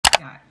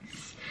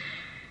Guys,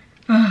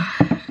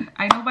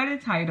 I know by the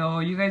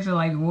title you guys are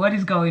like, what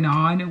is going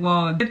on?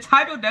 Well, the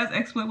title does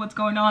explain what's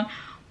going on,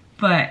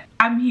 but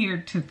I'm here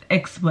to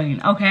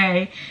explain,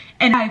 okay?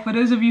 And hi, for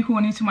those of you who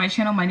are new to my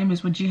channel, my name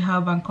is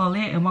Wajihat Bankole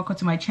and welcome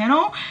to my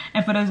channel.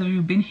 And for those of you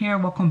who've been here,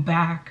 welcome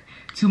back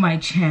to my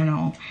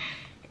channel.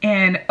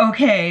 And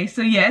okay,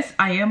 so yes,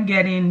 I am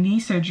getting knee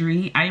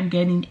surgery. I am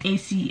getting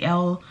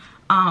ACL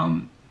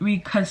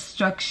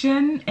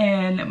reconstruction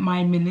and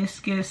my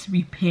meniscus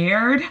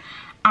repaired.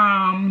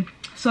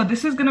 So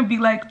this is gonna be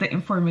like the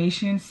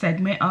information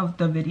segment of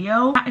the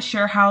video. Not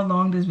sure how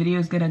long this video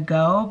is gonna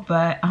go,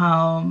 but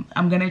I'm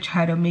gonna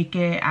try to make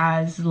it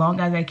as long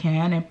as I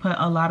can and put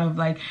a lot of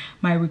like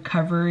my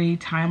recovery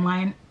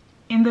timeline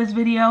in this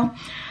video.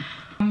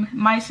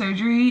 My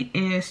surgery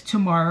is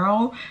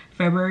tomorrow,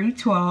 February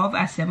 12th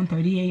at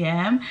 7:30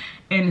 a.m.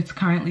 and it's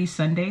currently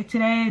Sunday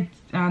today.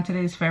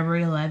 Today is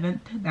February 11th.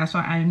 That's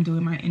why I'm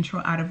doing my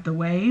intro out of the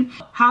way.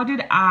 How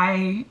did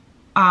I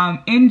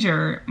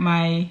injure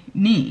my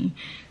knee?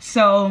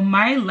 So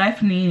my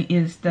left knee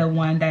is the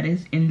one that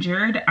is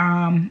injured.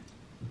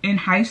 In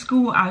high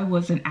school, I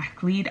was an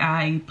athlete.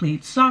 I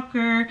played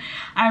soccer,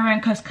 I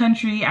ran cross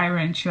country, I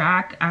ran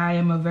track. I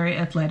am a very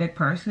athletic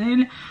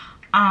person.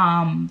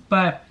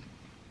 But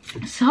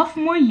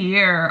sophomore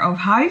year of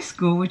high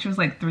school, which was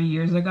like 3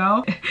 years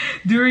ago,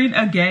 during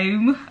a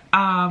game,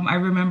 I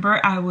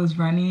remember I was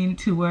running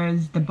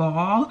towards the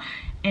ball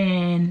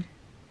and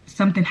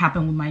something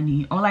happened with my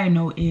knee. All I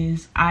know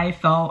is I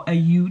felt a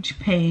huge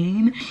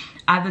pain.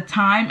 At the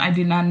time, I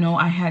did not know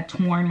I had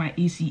torn my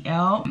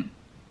ACL.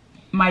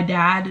 My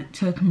dad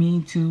took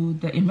me to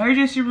the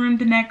emergency room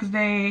the next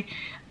day.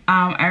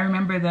 I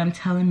remember them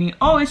telling me,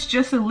 oh, it's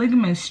just a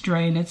ligament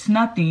strain, it's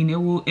nothing, it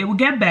will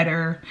get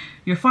better,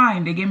 you're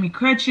fine. They gave me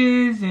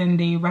crutches and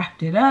they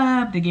wrapped it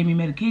up, they gave me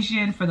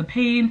medication for the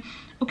pain.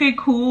 Okay,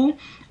 cool.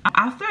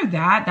 After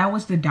that, that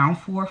was the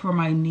downfall for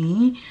my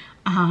knee.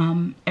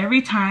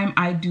 Every time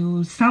I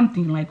do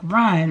something like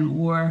run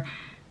or,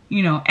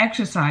 you know,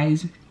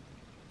 exercise,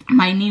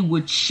 my knee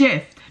would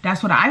shift.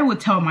 That's what I would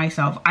tell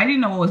myself. I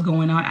didn't know what was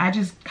going on. I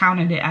just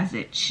counted it as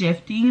it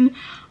shifting.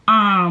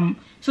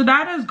 So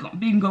that has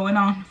been going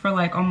on for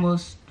like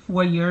almost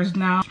 4 years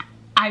now.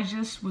 I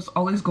just was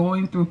always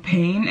going through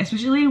pain,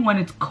 especially when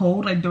it's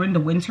cold, like during the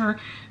winter.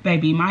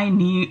 Baby, my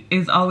knee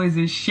is always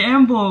in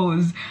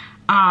shambles.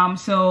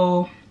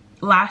 So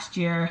last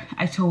year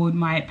I told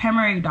my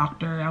primary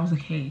doctor, I was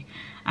like, hey,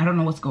 I don't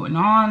know what's going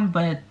on,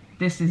 but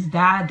this is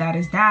that, that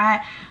is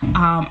that.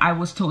 I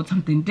was told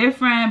something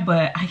different,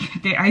 but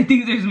I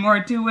think there's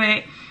more to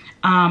it.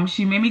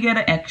 She made me get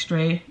an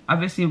x-ray.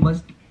 Obviously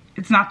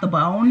it's not the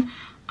bone.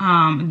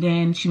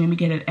 Then she made me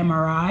get an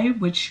MRI,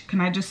 which,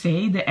 can I just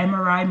say, the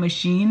MRI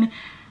machine,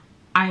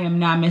 I am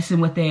not messing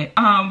with it.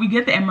 We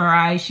get the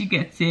MRI, she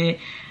gets it.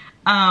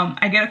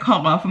 I get a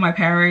call off from my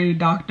primary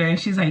doctor and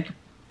she's like,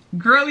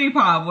 girly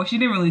pop. Well, she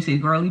didn't really say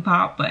girly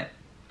pop, but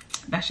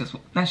that's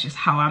just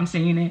how I'm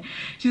saying it.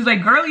 She's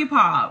like, girly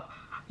pop,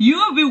 you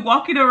have been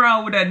walking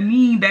around with a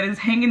knee that is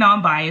hanging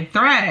on by a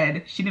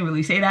thread. She didn't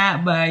really say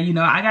that, but you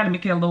know, I gotta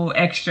make it a little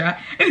extra.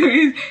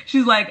 Anyways,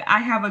 she's like, I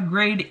have a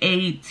grade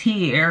A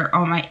tear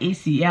on my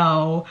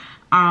ACL,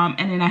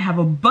 and then I have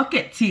a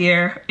bucket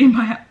tear in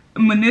my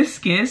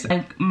meniscus.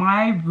 Like,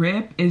 my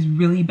rib is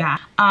really bad.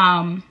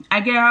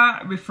 I get a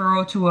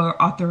referral to an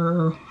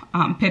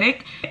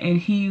orthopedic, and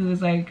he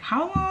was like,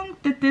 how long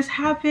did this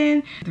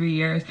happen? 3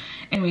 years.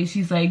 Anyways,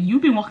 he's like,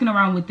 you've been walking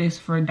around with this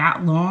for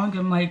that long?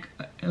 I'm like,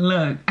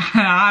 look,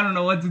 I don't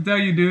know what to tell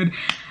you, dude.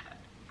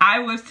 I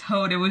was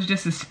told it was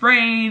just a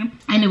sprain.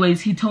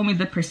 Anyways, he told me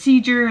the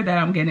procedure, that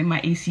I'm getting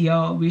my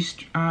ACL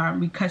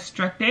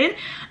reconstructed,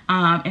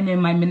 and then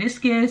my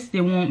meniscus,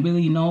 they won't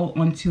really know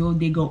until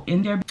they go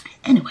in there.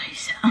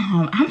 Anyways,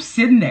 I'm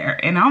sitting there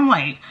and I'm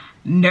like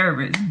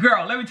nervous.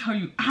 Girl, let me tell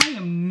you, I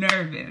am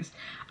nervous.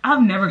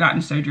 I've never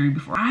gotten surgery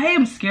before. I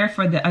am scared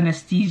for the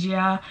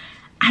anesthesia.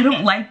 I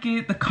don't like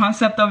it. The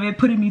concept of it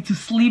putting me to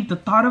sleep, the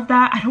thought of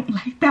that, I don't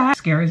like that. It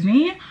scares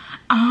me.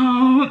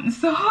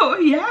 So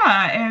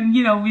yeah, and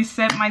you know, we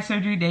set my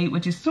surgery date,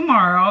 which is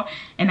tomorrow,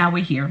 and now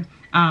we're here.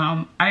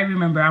 I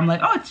remember I'm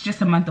like, oh, it's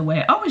just a month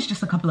away. Oh, it's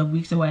just a couple of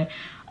weeks away.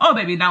 Oh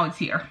baby, now it's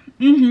here.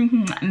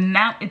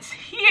 Now it's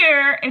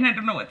here and I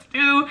don't know what to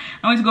do.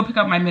 I went to go pick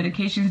up my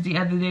medications the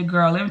other day.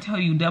 Girl, let me tell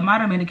you, the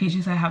amount of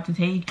medications I have to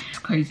take is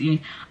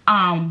crazy.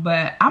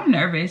 But I'm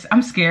nervous,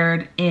 I'm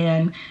scared,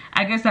 and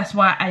I guess that's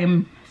why I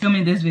am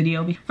filming this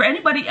video. For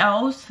anybody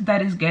else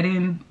that is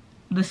getting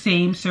the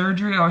same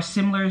surgery or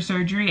similar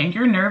surgery and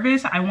you're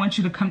nervous, I want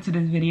you to come to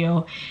this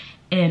video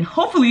and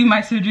hopefully my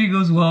surgery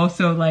goes well,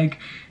 so like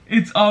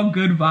it's all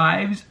good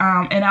vibes.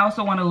 And I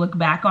also want to look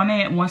back on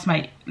it once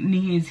my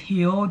knee is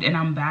healed and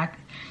I'm back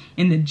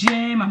in the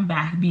gym, I'm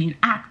back being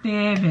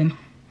active, and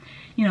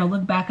you know,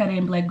 look back at it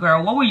and be like,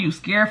 girl, what were you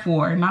scared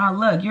for? Now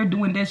look, you're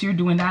doing this, you're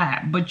doing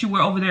that, but you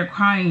were over there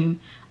crying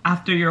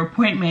after your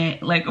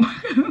appointment, like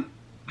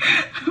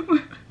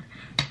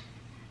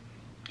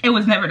it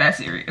was never that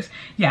serious.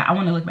 Yeah, I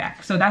want to look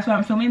back. So that's why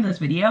I'm filming this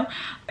video.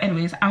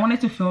 Anyways, I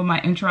wanted to film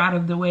my intro out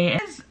of the way.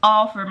 It's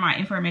all for my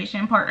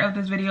information part of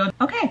this video.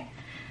 Okay.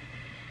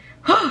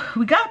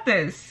 We got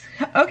this.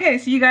 Okay,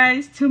 see you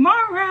guys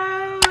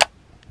tomorrow.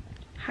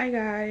 Hi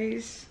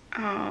guys.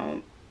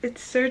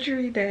 It's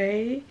surgery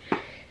day.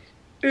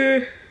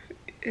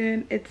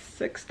 And it's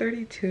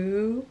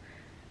 6:32.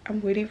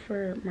 I'm waiting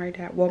for my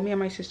dad. Well, me and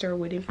my sister are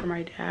waiting for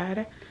my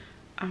dad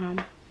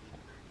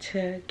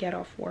to get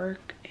off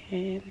work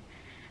and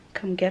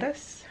come get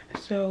us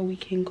so we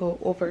can go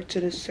over to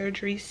the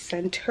surgery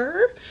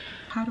center.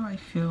 How do I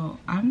feel?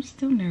 I'm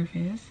still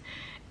nervous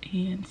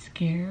and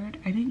scared.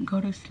 I didn't go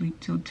to sleep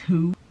till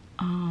 2.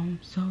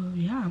 So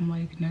yeah, I'm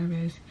like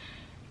nervous.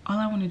 All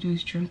I want to do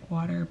is drink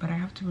water, but I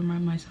have to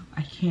remind myself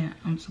I can't.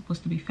 I'm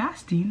supposed to be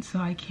fasting, so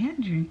I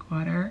can't drink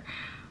water.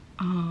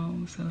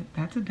 So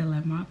that's a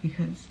dilemma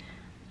because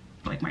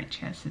like my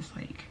chest is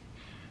like,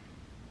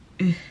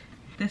 ugh.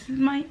 This is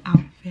my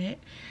outfit.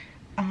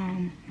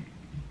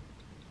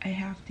 I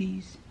have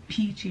these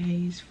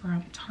PJs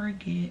from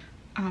Target,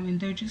 and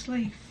they're just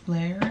like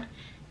flared,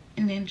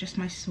 and then just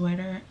my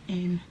sweater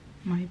and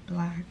my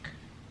black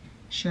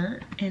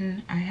shirt,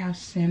 and I have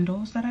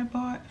sandals that I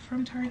bought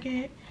from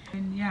Target.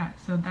 And yeah,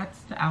 so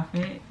that's the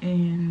outfit.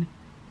 And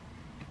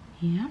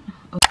yeah.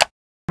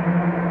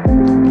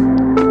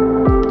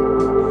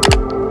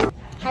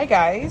 Hi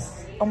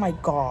guys. Oh my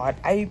god,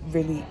 I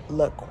really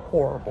look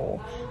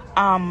horrible.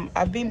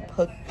 I've been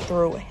put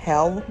through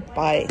hell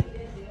by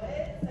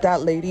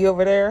that lady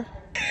over there.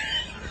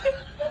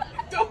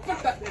 Don't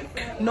put that in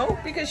front. No,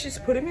 because she's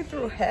putting me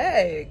through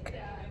heck.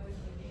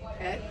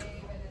 Heck?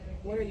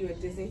 What are you, a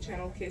Disney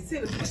Channel kid? Say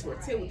the cuss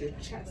word. Say it with your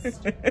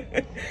chest.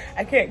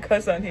 I can't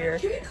cuss on here.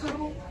 Can we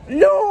cuddle?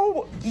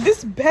 No,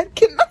 this bed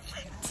cannot.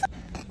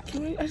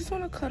 I just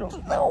want to cuddle.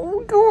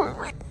 No, go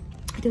away.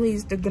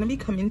 Anyways, they're gonna be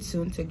coming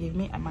soon to give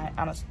me my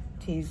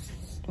anesthesia.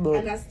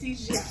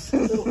 Anesthesia.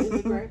 Little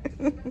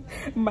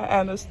immigrant. My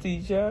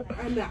anesthesia.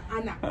 Anna.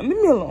 Leave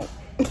me alone.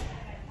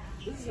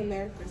 This is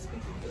American.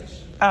 Speak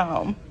English.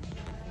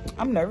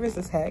 I'm nervous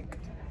as heck.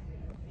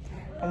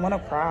 I want to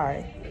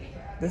cry.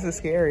 This is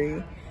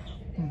scary,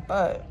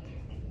 but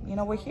you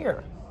know, we're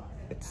here.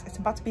 It's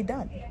about to be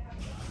done.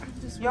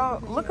 Y'all,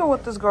 look at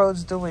what this girl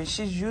is doing.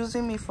 She's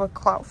using me for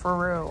clout for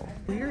real.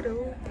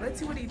 Weirdo. Let's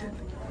see what he did.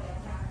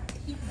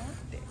 He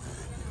marked it.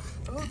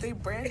 Oh, they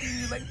branded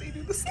you like they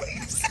do the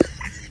slaves.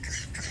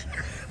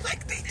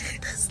 Like they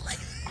did the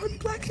slaves on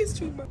Black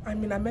History Month.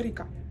 I'm in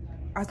America.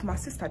 As my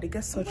sister, they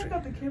get surgery. Oh my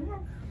God, the camera.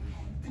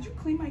 Did you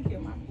clean my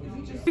camera?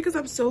 Is it just because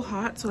I'm so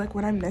hot, so like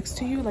when I'm next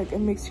to you, like it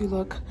makes you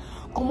look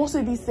almost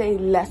like they say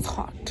less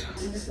hot.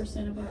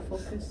 100% of our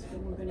focus,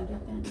 and we're gonna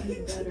get that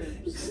even better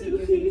so that you're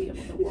gonna be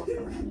able to walk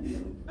around and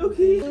move.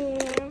 Okay.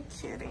 I'm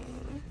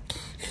kidding.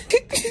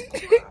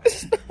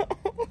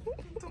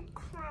 Don't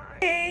cry.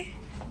 Hey,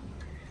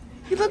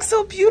 you look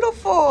so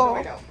beautiful. No,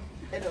 I don't.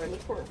 I know, I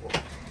look horrible.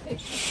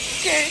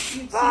 Okay,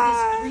 You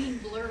bye. see this green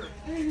blur.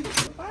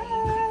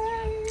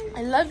 Bye.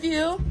 I love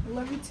you. I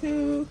love you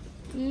too.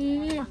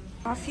 Mwah.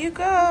 Off you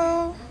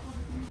go.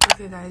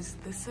 Okay guys,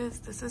 this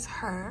is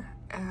her,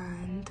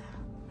 and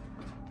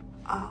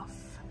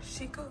off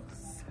she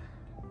goes.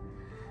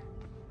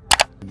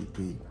 If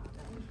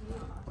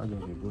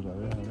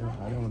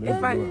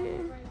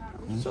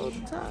I'm so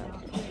tired.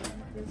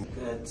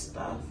 Good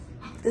stuff.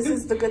 This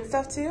is the good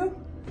stuff to you?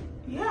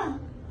 Yeah.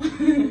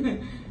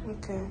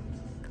 Okay.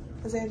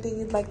 Is there anything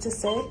you'd like to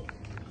say?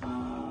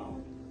 I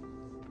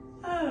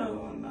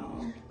don't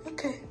know.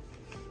 Okay.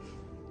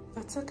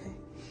 That's okay.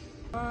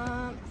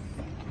 Hi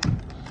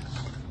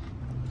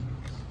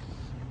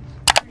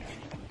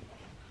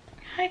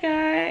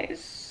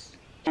guys,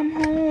 I'm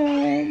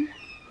home.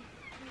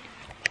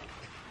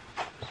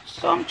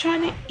 So I'm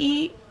trying to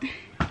eat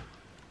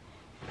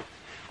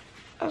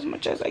as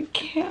much as I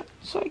can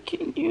so I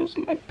can use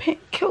my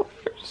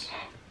painkillers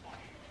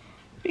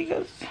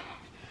because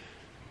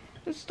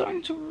it's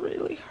starting to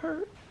really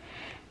hurt.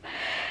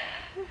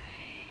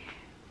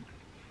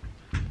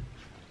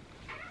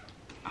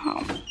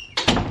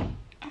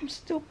 I'm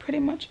still pretty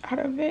much out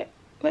of it.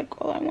 Like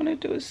all I want to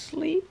do is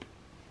sleep.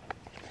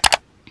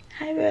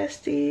 Hi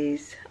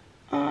besties.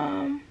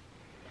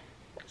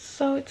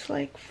 So it's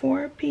like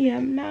 4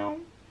 p.m. now.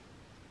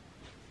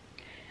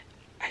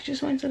 I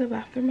just went to the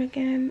bathroom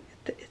again.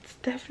 It's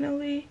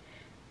definitely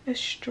a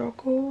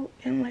struggle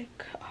and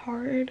like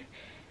hard.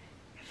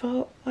 It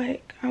felt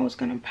like I was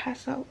gonna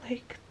pass out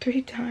like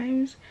 3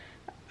 times.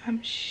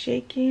 I'm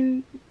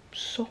shaking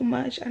so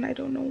much and I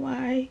don't know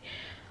why.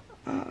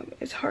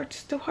 It's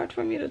still hard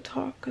for me to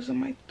talk because of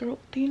my throat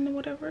thing or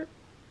whatever.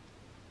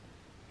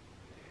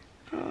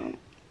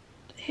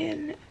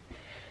 And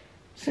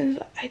since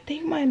I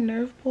think my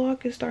nerve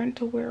block is starting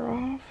to wear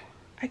off,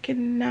 I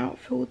can now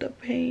feel the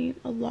pain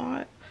a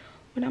lot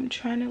when I'm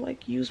trying to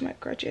like use my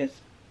crutches.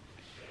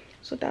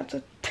 So that's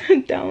a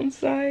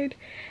downside.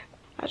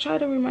 I try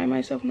to remind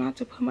myself not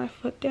to put my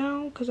foot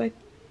down because I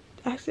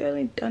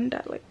accidentally done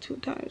that like 2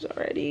 times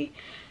already,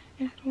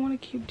 and I don't want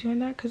to keep doing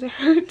that because it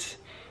hurts.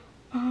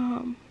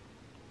 It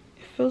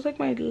feels like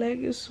my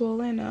leg is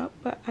swollen up,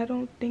 but I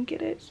don't think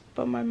it is.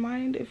 But my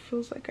mind, it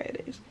feels like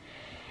it is.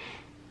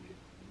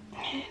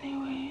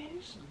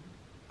 Anyways,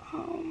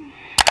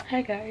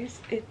 hi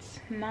guys, it's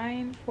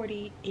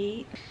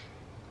 9:48.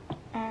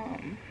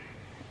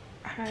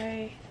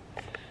 I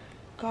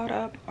got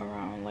up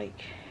around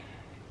like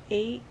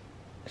 8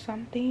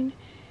 something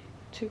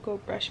to go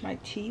brush my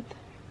teeth.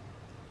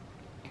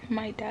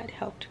 My dad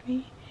helped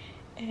me,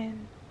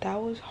 and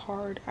that was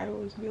hard. I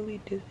was really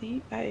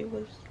dizzy. I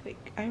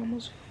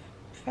almost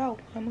fell.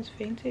 I almost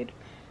fainted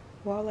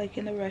while like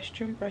in the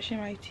restroom brushing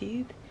my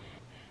teeth.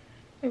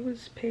 It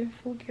was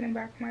painful getting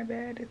back in my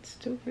bed. It's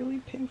still really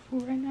painful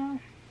right now.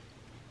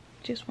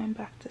 Just went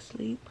back to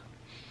sleep,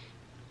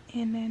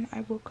 and then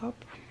I woke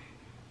up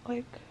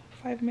like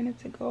 5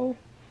 minutes ago.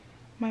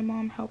 My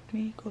mom helped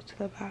me go to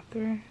the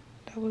bathroom.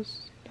 That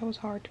was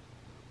hard.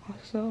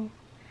 Also,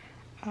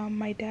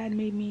 my dad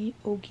made me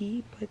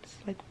ogi, but it's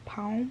like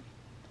palm.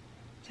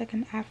 It's like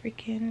an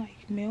African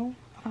like meal.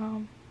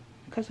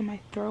 Because of my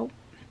throat,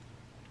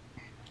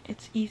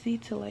 it's easy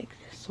to like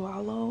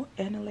swallow,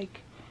 and it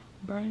like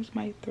burns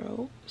my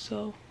throat.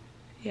 So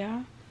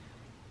yeah.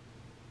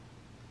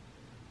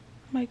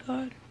 Oh my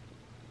god,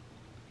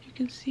 you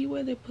can see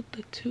where they put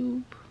the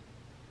tube.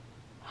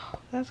 Oh,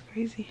 that's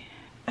crazy.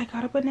 I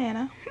got a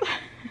banana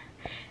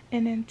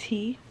and then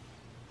tea,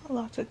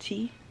 lots of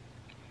tea.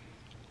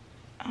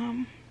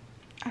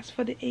 As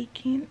for the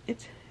aching,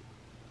 it's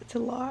a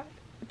lot.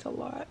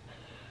 So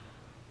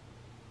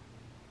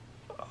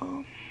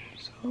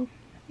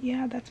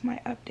yeah, that's my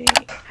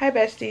update. Hi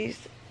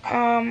besties.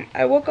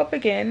 I woke up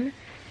again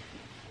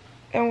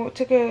and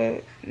took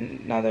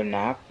another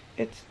nap.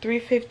 It's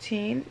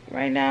 3:15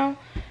 right now.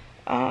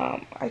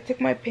 I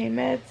took my pain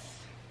meds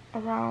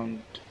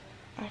around,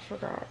 I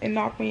forgot, it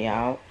knocked me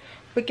out.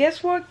 But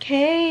guess what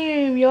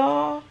came,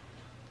 y'all?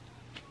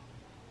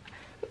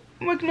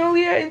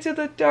 Magnolia Into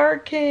the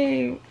Dark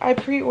came. I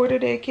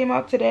pre-ordered it. It came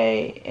out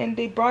today, and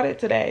they brought it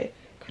today.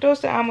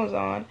 Kudos to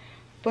Amazon.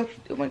 But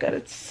oh my god,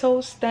 it's so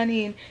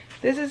stunning.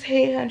 This is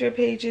 800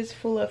 pages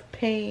full of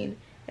pain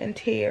and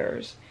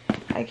tears.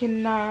 I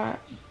cannot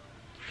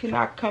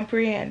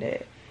comprehend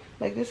it.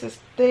 Like, this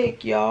is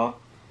thick, y'all.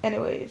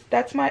 Anyways,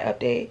 that's my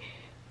update.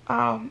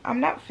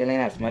 I'm not feeling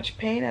as much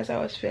pain as I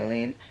was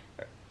feeling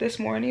this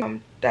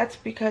morning. That's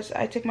because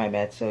I took my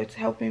meds, so it's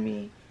helping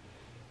me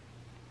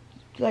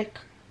like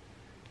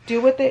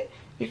deal with it.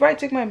 Before I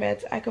took my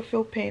meds, I could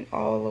feel pain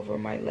all over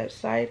my left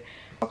side.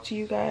 Talk to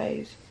you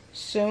guys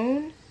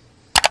soon.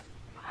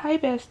 Hi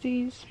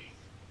besties,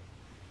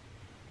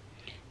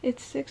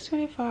 it's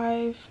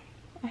 6:25.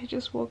 I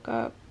just woke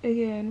up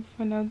again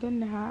for another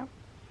nap.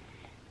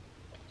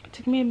 It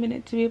took me a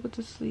minute to be able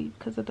to sleep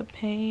because of the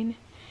pain.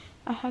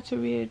 I had to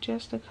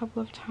readjust a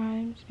couple of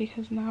times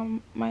because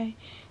now my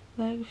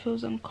leg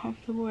feels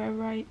uncomfortable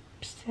wherever I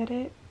set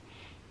it.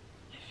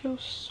 It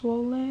feels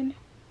swollen.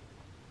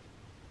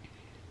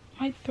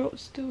 My throat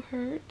still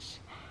hurts.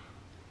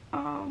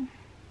 I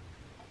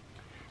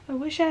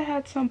wish I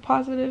had some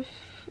positive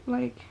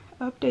like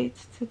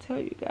updates to tell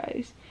you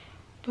guys,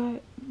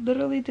 but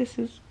literally this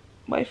is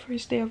my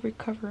first day of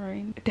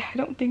recovering. I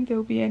don't think there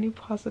will be any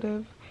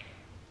positive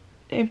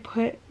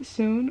input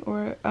soon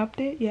or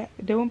update. Yeah,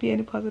 there won't be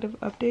any positive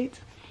updates.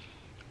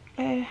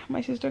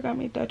 My sister got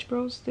me Dutch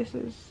Bros. This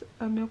is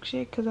a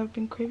milkshake because I've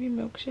been craving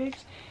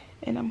milkshakes,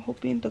 and I'm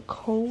hoping the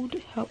cold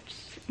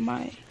helps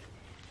my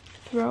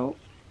throat.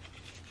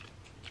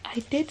 I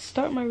did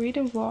start my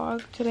reading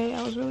vlog today.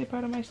 I was really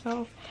proud of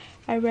myself.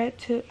 I read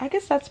to, I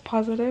guess that's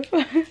positive.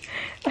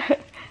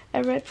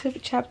 I read to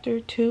chapter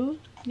 2.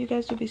 You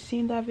guys will be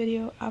seeing that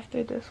video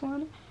after this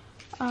one.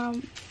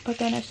 But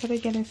then I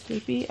started getting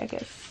sleepy. I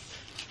guess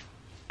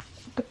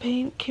the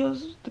pain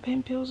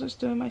pills are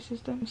still in my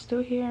system. I'm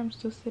still here. I'm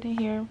still sitting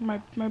here.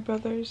 My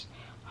brothers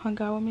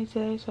hung out with me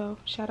today, so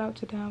shout out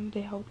to them.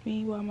 They helped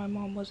me while my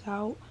mom was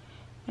out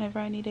whenever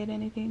I needed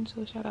anything,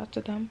 so shout out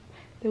to them.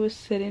 They was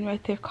sitting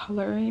right there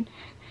coloring.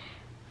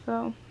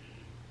 So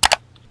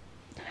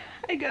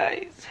hi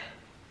guys,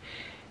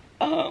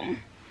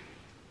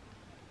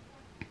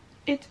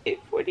 it's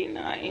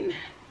 8:49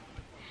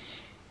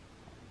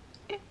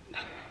 and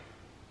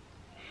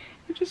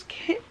I just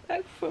came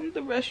back from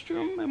the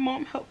restroom. My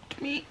mom helped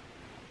me,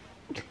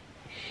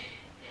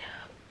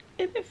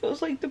 and it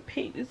feels like the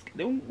pain is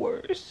getting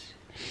worse.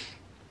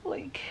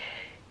 Like,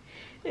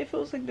 it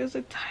feels like there's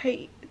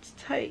it's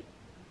tight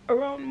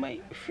around my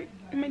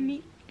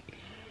knee.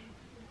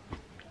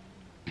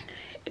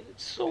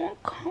 It's so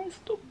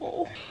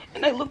uncomfortable,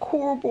 and I look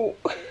horrible.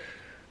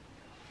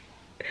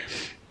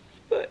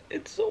 But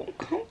it's so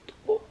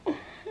uncomfortable,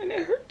 and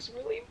it hurts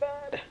really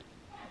bad.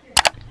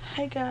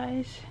 Hi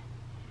guys,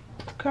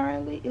 it's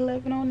currently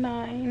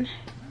 11:09,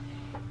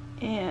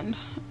 and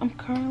I'm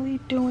currently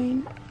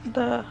doing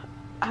the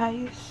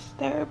ice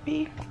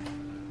therapy.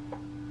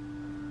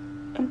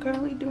 I'm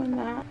currently doing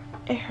that.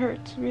 It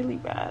hurts really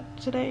bad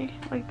today.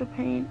 Like, the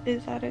pain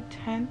is at a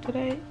 10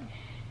 today,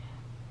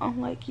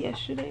 unlike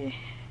yesterday.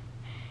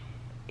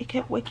 It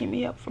kept waking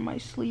me up from my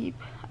sleep.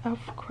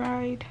 I've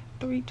cried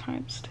 3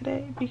 times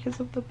today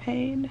because of the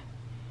pain.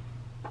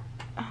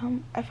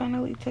 I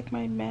finally took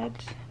my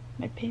meds,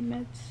 my pain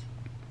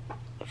meds,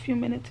 a few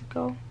minutes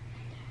ago,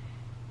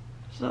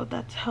 so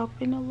that's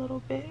helping a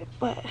little bit.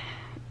 But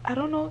I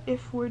don't know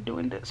if we're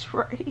doing this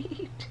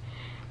right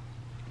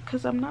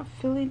because I'm not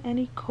feeling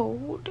any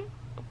cold,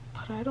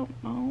 but I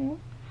don't know.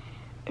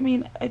 I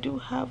mean, I do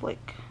have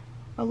like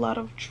a lot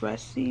of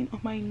dressing on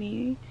my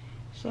knee,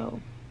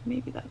 so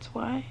maybe that's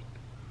why.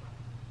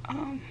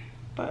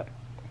 But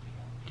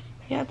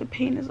yeah, the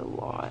pain is a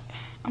lot.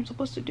 I'm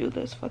supposed to do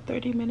this for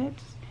 30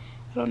 minutes.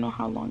 I don't know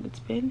how long it's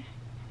been,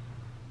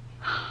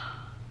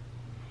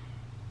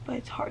 but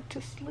it's hard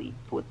to sleep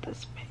with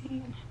this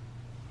pain.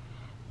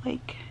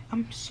 Like,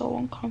 I'm so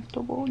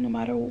uncomfortable no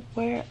matter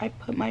where I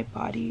put my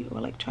body or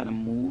like try to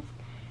move.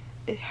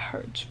 It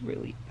hurts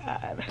really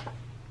bad,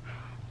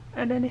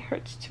 and then it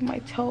hurts to my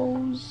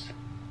toes.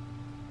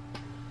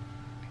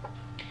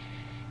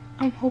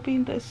 I'm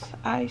hoping this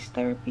ice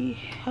therapy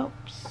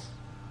helps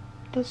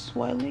the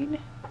swelling,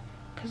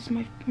 because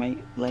my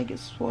leg is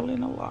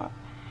swollen a lot,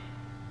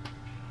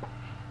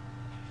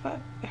 but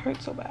it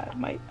hurts so bad.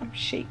 I'm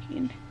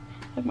shaking,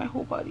 like my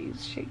whole body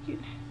is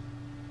shaking.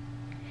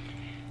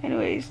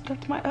 Anyways,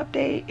 that's my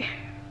update.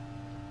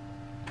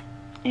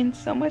 In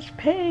so much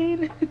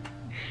pain.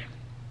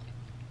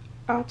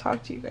 I'll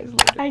talk to you guys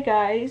later. Hi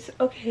guys.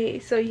 Okay,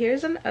 so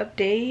here's an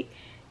update.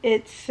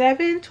 It's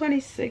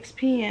 7:26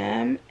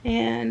 p.m.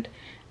 and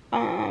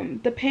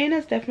the pain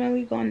has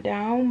definitely gone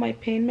down. My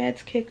pain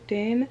meds kicked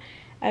in.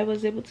 I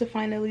was able to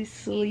finally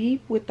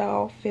sleep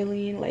without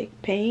feeling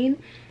like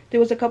pain. There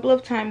was a couple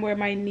of times where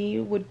my knee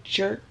would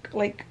jerk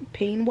like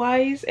pain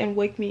wise and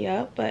wake me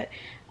up, but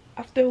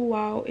after a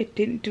while it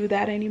didn't do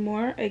that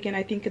anymore. Again,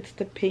 I think it's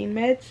the pain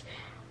meds,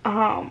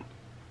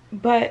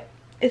 but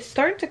it's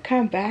starting to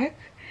come back.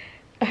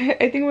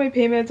 I think my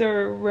pain meds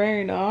are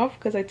wearing off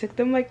because I took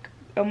them like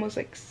almost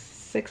like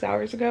 6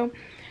 hours ago,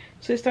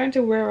 so it's starting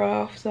to wear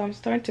off. So I'm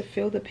starting to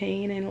feel the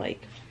pain and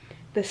like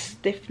the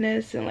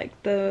stiffness and like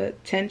the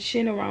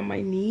tension around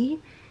my knee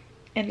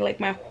and like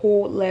my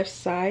whole left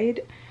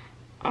side.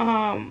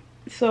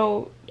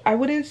 So I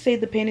wouldn't say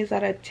the pain is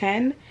at a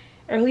 10.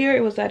 Earlier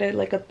it was at a,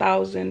 like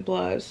 1,000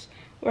 plus.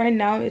 Right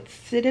now it's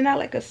sitting at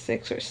like a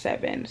 6 or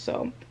 7,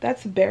 so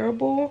that's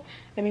bearable.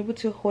 I'm able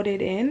to hold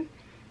it in.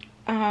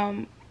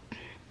 I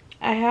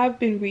have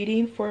been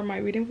reading for my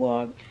reading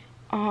vlog,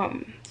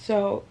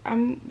 so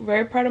I'm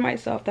very proud of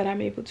myself that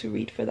I'm able to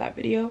read for that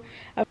video.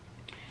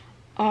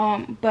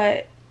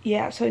 But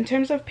yeah, so in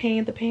terms of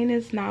pain, the pain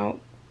is now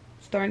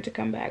starting to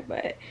come back,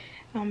 but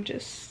I'm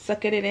just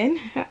sucking it in.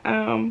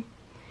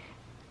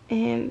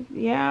 And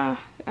yeah,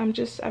 I've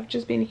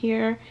just been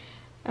here.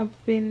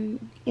 I've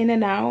been in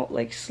and out,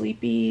 like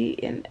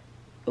sleepy and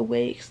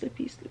awake,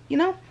 sleepy, you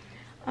know,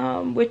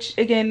 which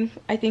again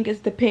I think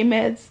is the pain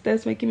meds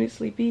that's making me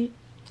sleepy.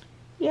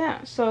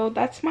 Yeah, so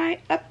that's my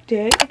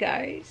update,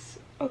 guys.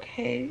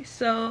 Okay,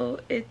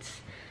 so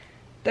it's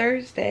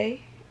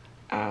Thursday.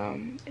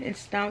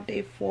 It's now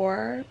day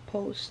 4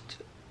 post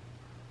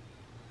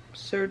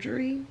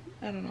surgery.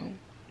 I don't know,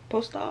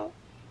 post-op,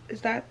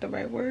 is that the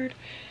right word?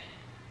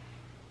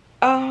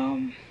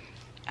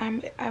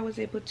 I was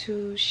able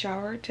to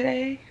shower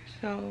today,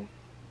 so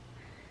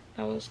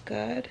that was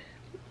good.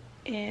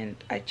 And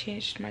I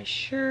changed my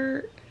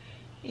shirt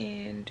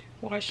and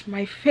washed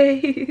my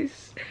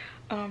face.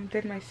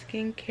 Did my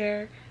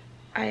skincare.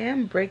 I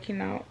am breaking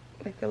out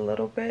like a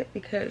little bit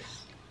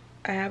because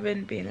I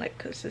haven't been like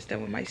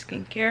consistent with my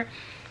skincare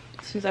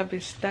since I've been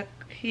stuck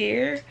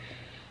here.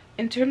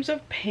 In terms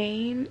of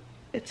pain,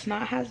 it's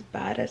not as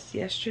bad as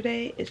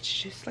yesterday.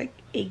 It's just like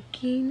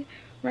aching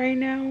right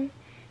now.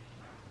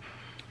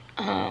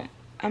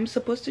 I'm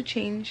supposed to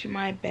change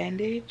my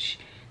bandage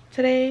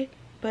today,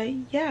 but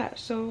yeah,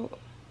 so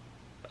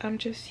I'm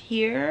just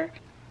here.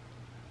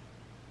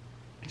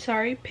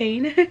 Sorry,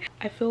 pain.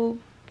 I feel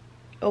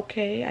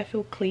okay, I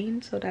feel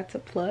clean, so that's a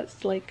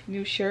plus. Like,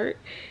 new shirt,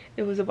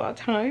 it was about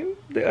time.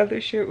 The other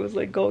shirt was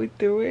like going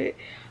through it.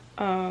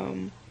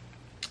 And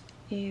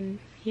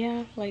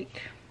yeah,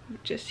 like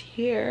just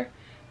here.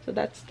 So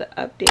that's the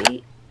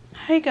update.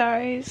 Hi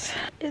guys,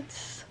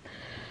 it's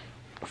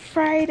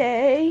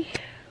Friday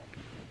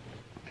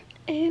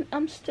and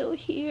I'm still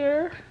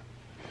here.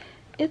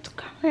 It's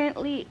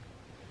currently,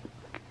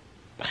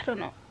 I don't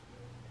know,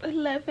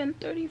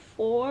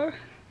 11:34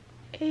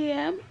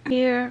 a.m.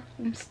 Here,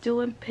 I'm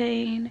still in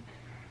pain.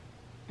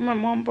 My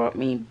mom brought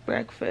me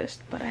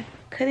breakfast, but I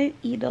couldn't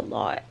eat a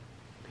lot.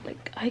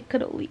 Like, I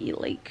could only eat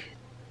like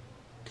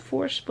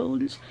 4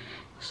 spoons,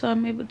 so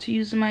I'm able to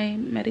use my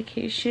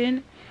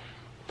medication.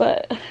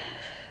 But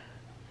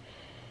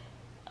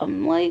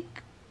I'm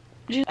like,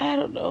 just, I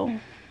don't know.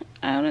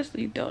 I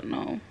honestly don't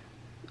know.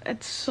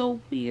 It's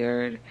so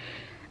weird.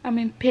 I'm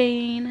in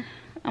pain.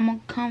 I'm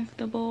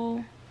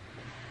uncomfortable.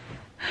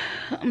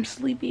 I'm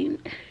sleeping.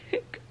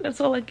 That's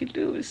all I can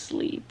do is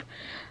sleep.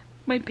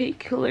 My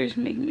painkillers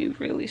make me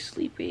really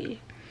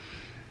sleepy.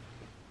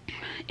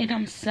 And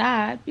I'm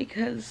sad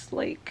because,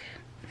 like,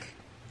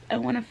 I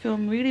want to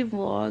film reading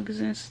vlogs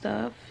and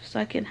stuff so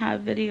I can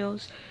have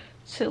videos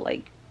to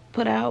like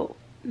put out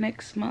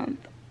next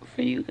month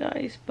for you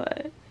guys.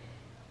 But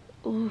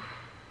oof,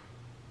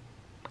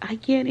 I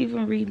can't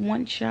even read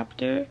one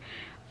chapter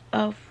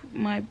of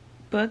my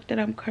book that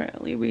I'm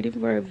currently reading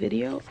for a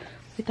video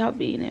without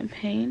being in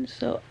pain.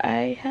 So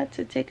I had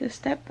to take a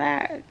step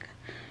back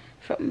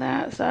from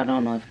that. So I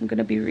don't know if I'm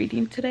gonna be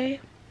reading today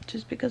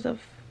just because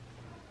of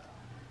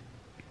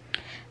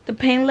the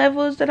pain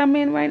levels that I'm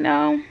in right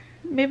now.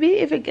 Maybe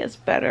if it gets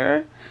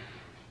better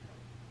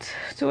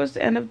towards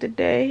the end of the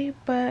day,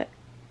 but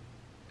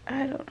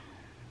I don't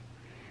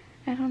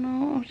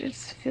know. I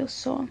just feel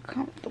so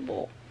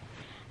uncomfortable.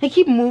 I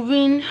keep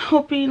moving,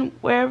 hoping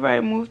wherever I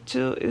move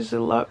to is a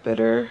lot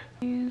better.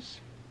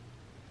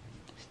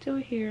 Still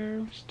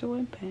here, still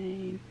in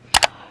pain.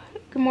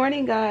 Good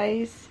morning,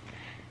 guys.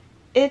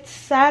 It's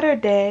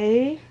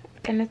Saturday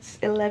and it's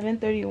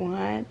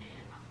 11:31.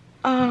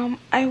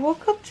 I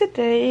woke up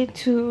today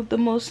to the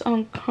most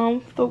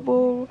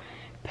uncomfortable,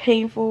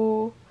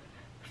 painful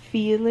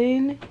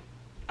feeling.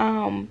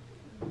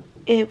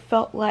 It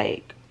felt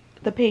like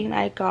the pain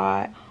I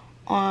got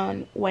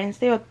on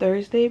Wednesday or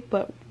Thursday,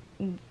 but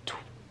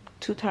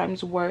two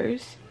times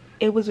worse.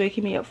 It was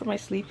waking me up from my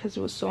sleep because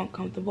it was so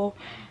uncomfortable.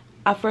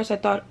 At first I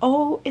thought,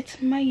 oh,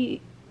 it's my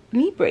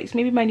knee brace.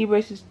 Maybe my knee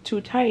brace is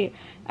too tight.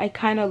 I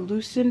kind of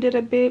loosened it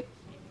a bit.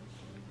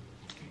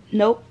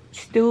 Nope,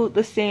 still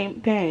the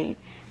same pain.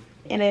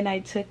 And then I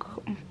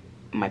took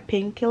my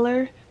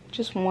painkiller,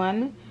 just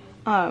one,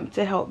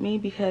 to help me,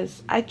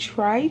 because I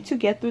tried to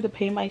get through the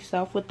pain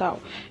myself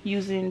without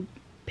using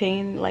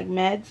pain like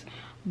meds,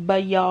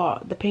 but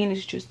y'all, the pain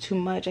is just too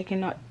much. I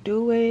cannot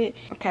do it.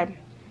 Okay,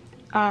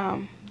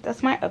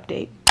 that's my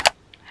update.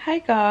 Hi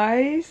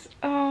guys,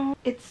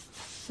 it's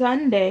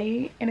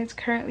Sunday and it's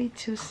currently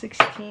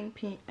 2:16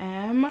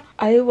 p.m.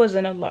 I was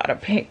in a lot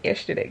of pain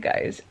yesterday,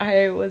 guys.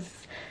 I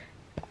was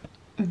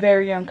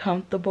very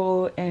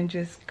uncomfortable and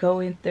just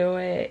going through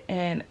it,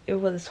 and it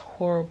was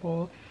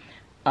horrible.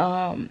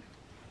 And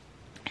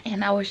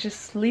I was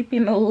just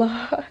sleeping a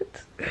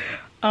lot.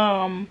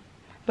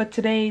 But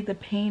today the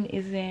pain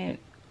isn't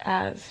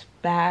as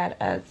bad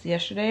as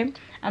yesterday.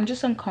 I'm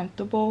just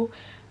uncomfortable,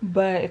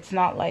 but it's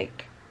not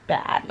like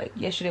bad. Like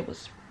yesterday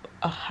was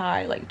a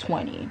high like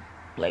 20.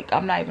 Like,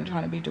 I'm not even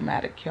trying to be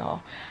dramatic,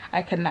 y'all.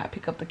 I could not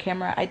pick up the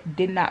camera. I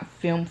did not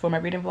film for my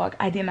reading vlog.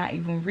 I did not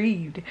even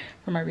read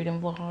for my reading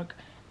vlog.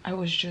 I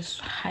was just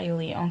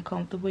highly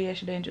uncomfortable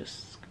yesterday and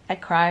I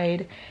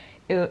cried.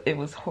 It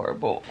was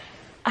horrible.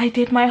 I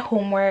did my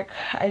homework.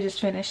 I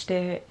just finished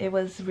it. It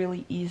was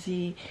really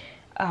easy.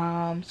 So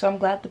I'm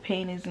glad the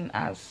pain isn't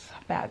as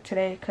bad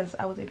today because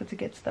I was able to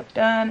get stuff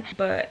done.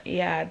 But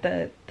yeah,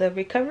 the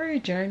recovery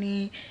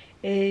journey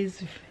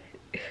is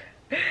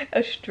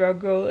a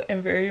struggle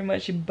and very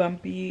much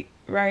bumpy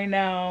right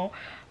now.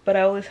 But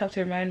I always have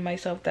to remind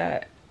myself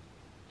that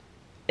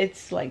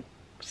it's like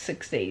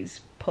 6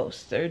 days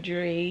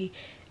post-surgery.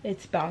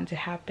 It's bound to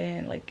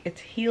happen. Like,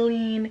 it's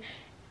healing.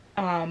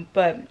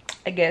 But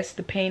I guess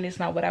the pain is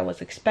not what I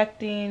was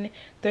expecting.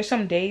 There's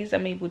some days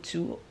I'm able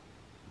to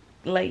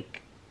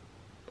like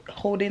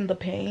hold in the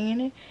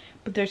pain,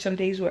 but there's some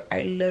days where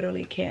I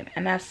literally can't.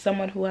 And as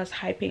someone who has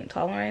high pain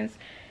tolerance,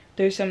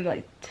 there's some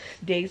like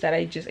days that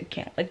I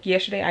can't. Like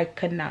yesterday I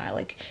could not.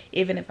 Like,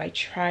 even if I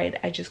tried,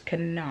 I just could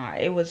not.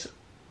 I was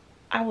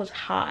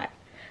hot.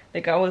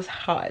 Like, I was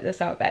hot. That's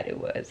how bad it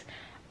was.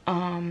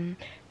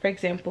 For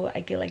example,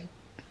 I get like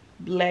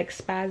leg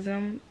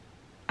spasm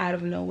out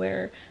of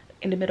nowhere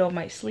in the middle of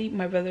my sleep.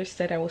 My brother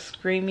said I was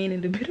screaming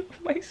in the middle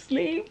of my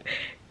sleep,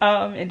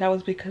 and that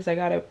was because I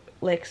got a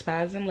leg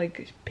spasm,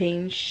 like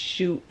pain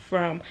shoot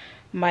from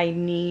my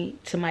knee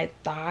to my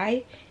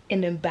thigh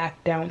and then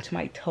back down to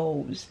my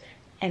toes,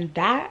 and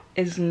that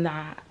is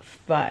not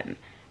fun.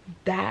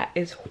 That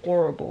is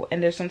horrible.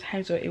 And there's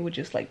sometimes where it would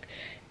just like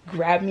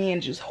grab me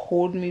and just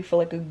hold me for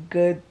like a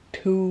good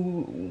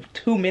two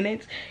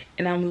minutes,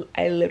 and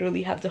I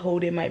literally have to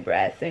hold in my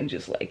breath and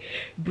just like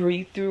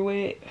breathe through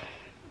it.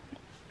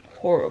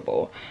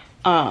 Horrible.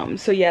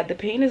 So yeah, the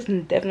pain is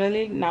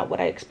definitely not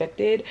what I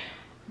expected.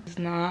 It's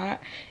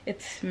not.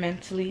 It's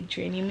mentally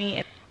draining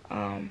me.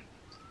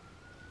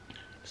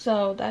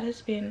 So that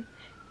has been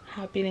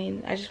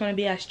happening. I just want to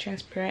be as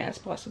transparent as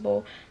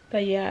possible.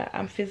 But yeah,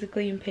 I'm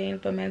physically in pain,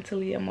 but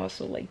mentally I'm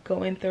also like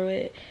going through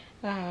it.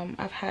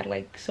 I've had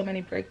like so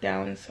many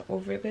breakdowns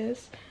over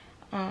this.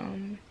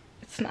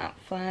 It's not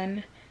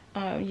fun.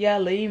 Yeah,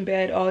 laying in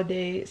bed all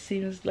day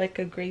seems like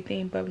a great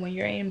thing, but when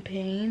you're in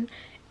pain,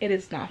 it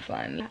is not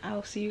fun.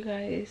 I'll see you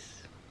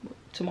guys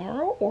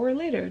tomorrow or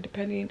later,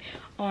 depending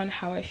on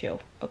how I feel.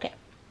 Okay.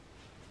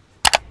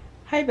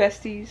 Hi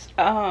besties.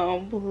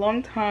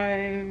 Long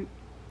time.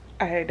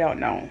 I don't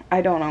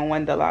know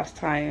when the last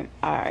time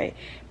I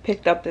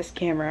picked up this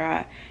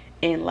camera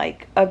and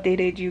like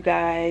updated you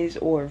guys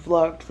or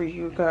vlogged for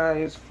you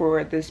guys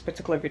for this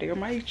particular video.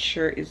 My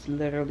shirt is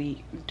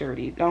literally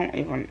dirty. Don't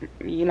even,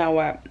 you know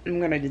what, I'm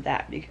gonna do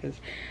that because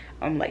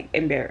I'm like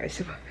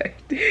embarrassed.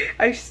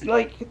 I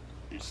like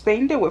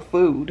stained it with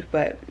food,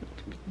 but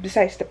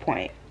besides the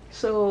point.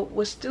 So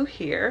we're still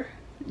here.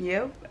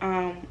 Yep.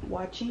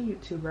 Watching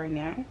YouTube right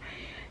now,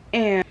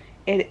 and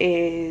it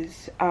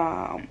is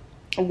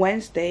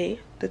Wednesday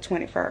the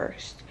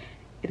 21st.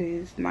 It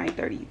is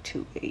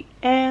 9:32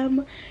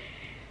 a.m.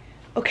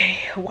 Okay,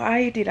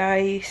 why did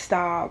I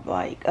stop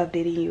like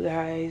updating you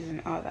guys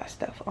and all that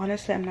stuff?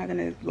 Honestly, I'm not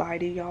gonna lie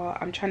to y'all.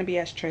 I'm trying to be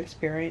as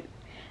transparent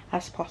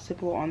as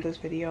possible on this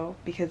video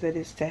because it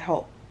is to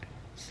help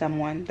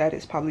someone that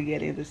is probably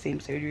getting the same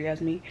surgery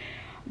as me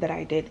that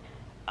I did.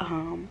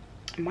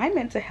 My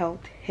mental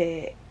health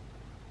hit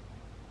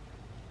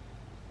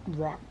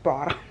rock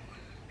bottom.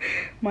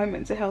 My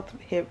mental health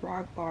hit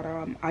rock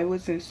bottom. I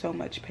was in so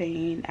much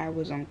pain. I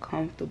was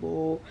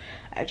uncomfortable.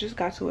 I just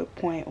got to a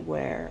point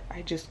where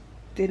I just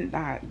did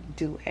not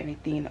do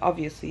anything.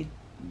 Obviously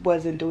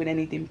wasn't doing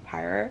anything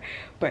prior,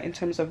 but in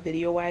terms of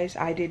video wise,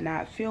 I did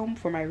not film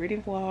for my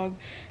reading vlog,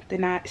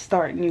 did not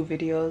start new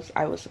videos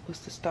I was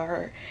supposed to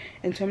start.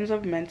 In terms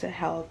of mental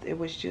health, it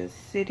was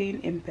just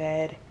sitting in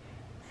bed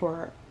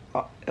for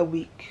a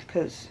week,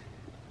 because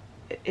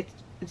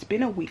it's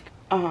been a week.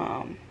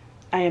 I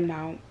am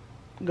now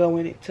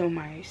going into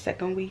my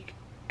second week.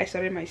 I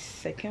started my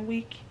second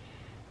week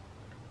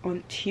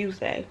on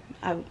Tuesday,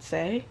 I would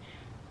say.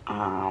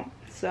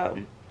 So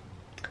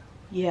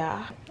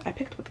yeah, I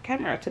picked up the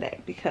camera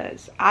today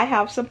because I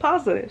have some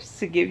positives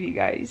to give you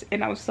guys,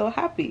 and I'm so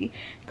happy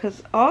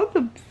because all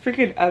the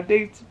freaking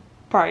updates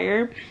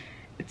prior,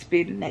 it's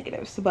been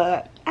negatives,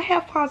 but I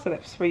have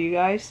positives for you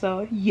guys,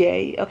 so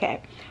yay.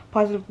 Okay,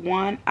 positive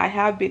one, I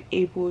have been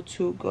able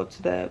to go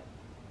to the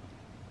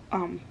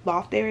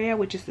loft area,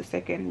 which is the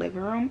second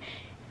living room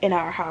in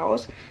our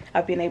house.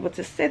 I've been able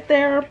to sit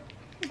there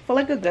for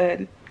like a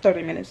good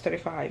 30 minutes,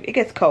 35. It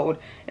gets cold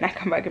and I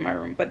come back in my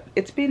room, but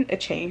it's been a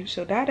change,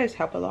 so that has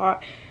helped a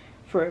lot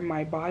for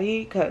my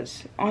body,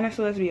 because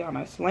honestly, let's be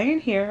honest, laying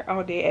here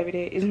all day every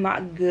day is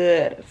not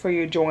good for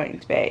your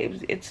joints,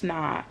 babes. It's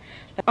not.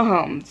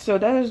 So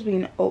that has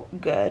been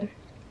good.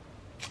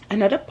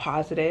 Another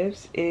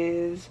positives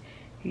is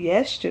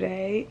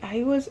yesterday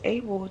I was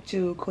able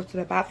to go to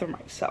the bathroom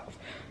myself.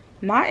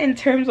 Not in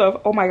terms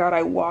of, oh my god,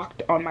 I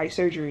walked on my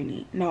surgery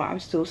knee. No, I'm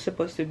still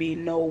supposed to be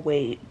no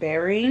weight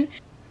bearing.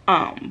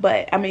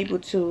 But I'm able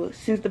to,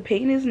 since the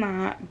pain is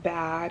not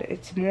bad,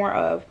 it's more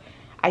of,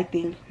 I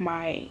think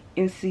my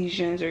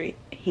incisions are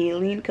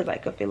healing, because I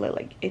could feel it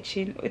like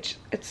itching, which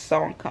it's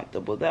so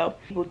uncomfortable though.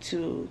 Able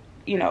to,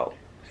 you know,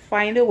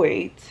 find a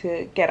way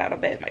to get out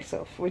of bed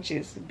myself, which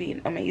is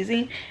being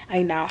amazing.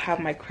 I now have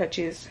my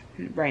crutches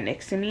right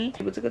next to me.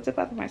 Able to go to the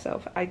bathroom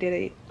myself. I did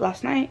it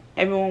last night.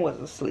 Everyone was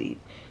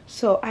asleep,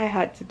 so I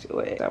had to do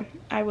it. So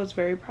I was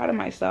very proud of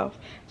myself.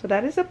 So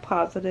that is a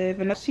positive,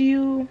 and I'll see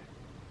you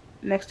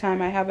next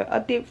time I have an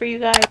update for you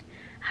guys.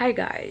 Hi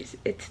guys,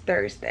 it's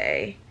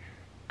Thursday.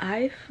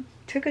 I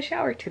took a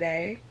shower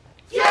today.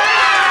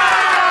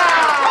 Yeah!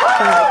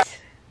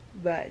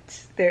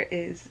 But there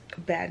is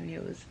bad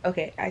news.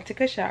 Okay, I took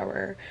a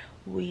shower.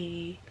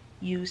 We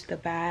used the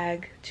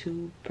bag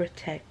to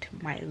protect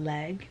my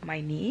leg, my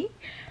knee.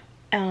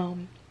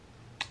 That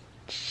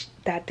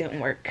didn't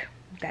work.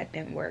 That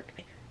didn't work.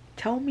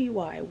 Tell me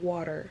why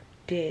water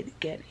did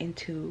get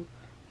into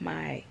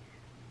my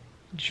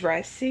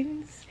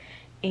dressings,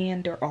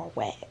 and they're all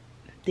wet.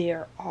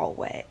 They're all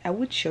wet. I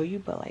would show you,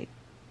 but like,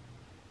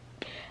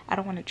 I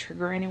don't want to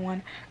trigger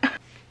anyone.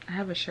 I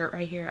have a shirt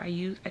right here.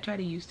 I try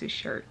to use this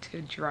shirt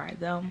to dry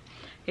them.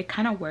 It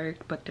kind of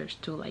worked, but they're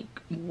still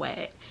like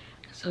wet.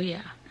 So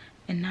yeah,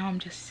 and now I'm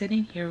just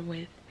sitting here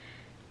with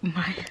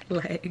my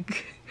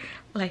leg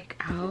like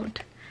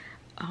out.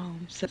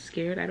 So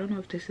scared. I don't know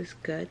if this is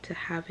good to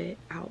have it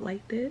out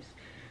like this,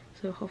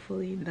 so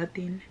hopefully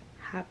nothing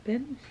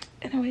happens.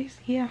 Anyways,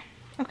 yeah,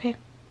 okay.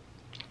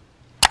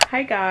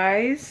 Hi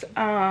guys,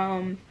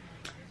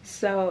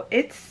 so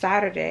it's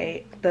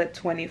Saturday the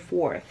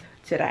 24th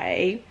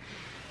today,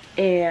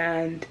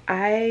 and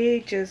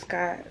I just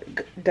got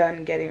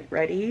done getting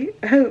ready,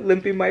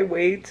 limping my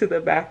way to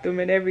the bathroom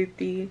and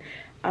everything.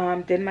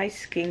 Did my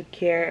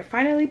skincare,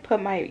 finally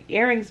put my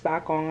earrings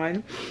back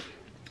on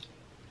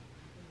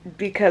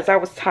because I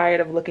was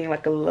tired of looking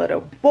like a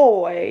little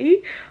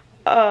boy.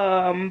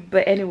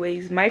 But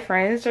anyways, my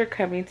friends are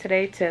coming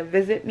today to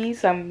visit me,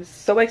 so I'm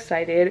so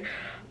excited.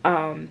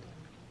 I'm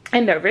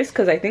nervous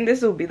because I think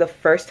this will be the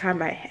first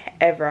time I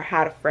ever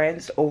had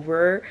friends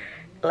over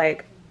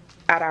like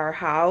at our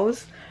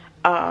house.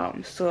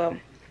 So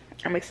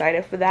I'm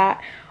excited for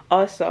that.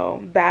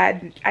 Also,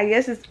 I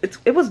guess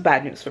it was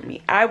bad news for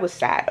me. I was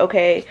sad.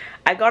 Okay,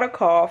 I got a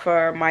call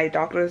from my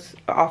doctor's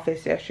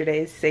office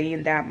yesterday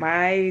saying that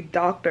my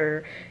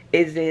doctor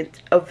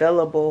isn't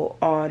available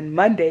on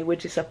Monday,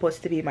 which is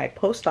supposed to be my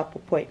post-op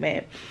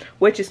appointment,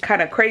 which is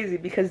kind of crazy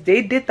because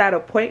they did that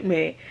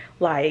appointment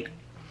like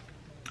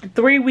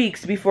 3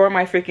 weeks before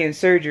my freaking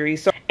surgery.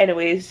 So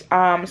anyways,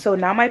 so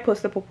now my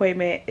post-op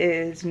appointment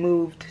is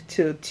moved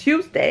to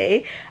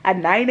Tuesday at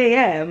 9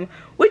 a.m,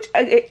 which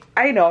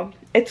I know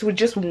it's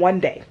just one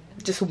day,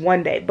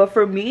 but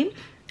for me,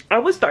 I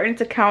was starting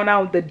to count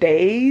out the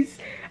days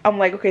I'm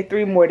like, okay,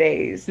 3 more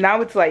days.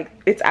 Now it's like,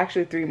 it's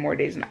actually 3 more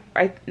days now,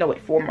 right? No,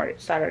 wait, 4 more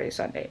days. Saturday,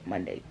 Sunday,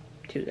 Monday,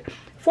 Tuesday.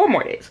 4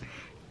 more days.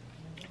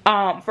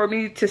 For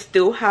me to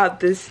still have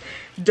this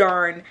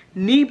darn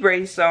knee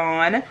brace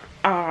on.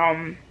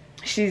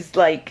 She's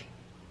like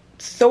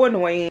so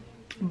annoying.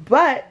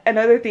 But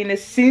another thing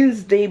is,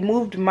 since they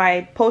moved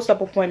my post-op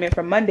appointment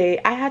from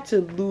Monday, I had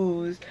to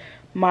lose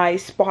my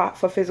spot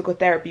for physical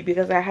therapy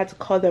because I had to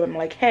call them. I'm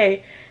like,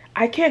 hey,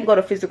 I can't go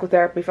to physical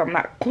therapy if I'm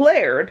not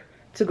cleared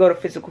to go to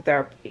physical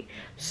therapy.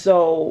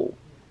 So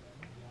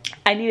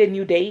I need a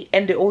new date,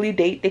 and the only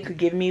date they could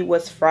give me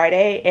was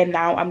Friday, and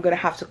now I'm gonna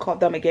have to call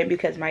them again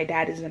because my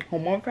dad isn't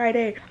home on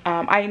Friday.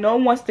 I know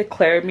once they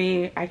clear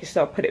me, I can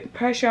start putting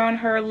pressure on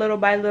her little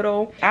by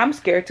little. I'm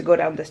scared to go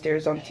down the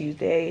stairs on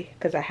Tuesday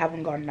because I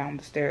haven't gone down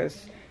the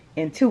stairs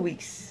in 2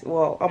 weeks.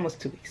 Well,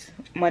 almost 2 weeks.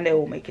 Monday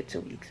will make it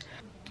 2 weeks.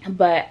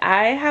 But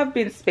I have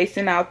been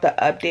spacing out the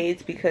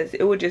updates because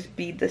it would just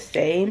be the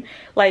same.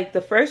 Like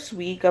the first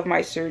week of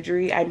my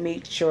surgery, I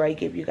made sure I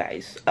give you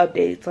guys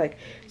updates, like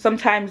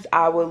sometimes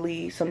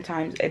hourly,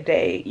 sometimes a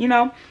day, you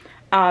know,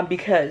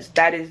 because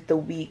that is the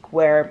week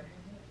where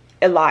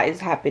a lot is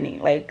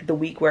happening, like the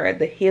week where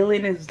the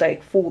healing is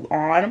like full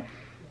on.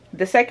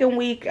 The second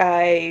week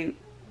I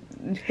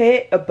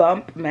hit a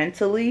bump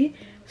mentally,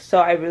 so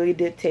I really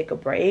did take a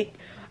break.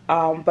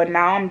 But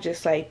now I'm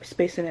just like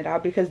spacing it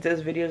out because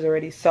this video is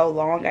already so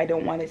long. I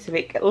don't want it to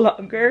make it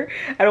longer.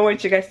 I don't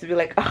want you guys to be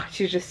like, oh,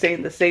 she's just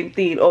saying the same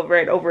thing over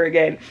and over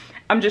again.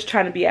 I'm just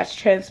trying to be as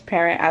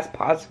transparent as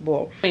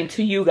possible, I mean,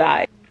 to you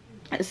guys.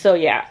 So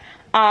yeah,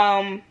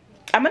 I'm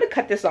gonna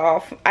cut this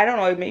off. I don't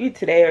know, maybe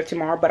today or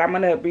tomorrow, but I'm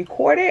gonna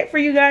record it for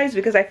you guys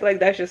because I feel like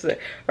that's just a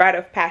rite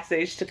of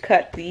passage to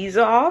cut these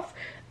off.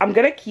 I'm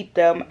gonna keep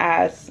them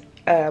as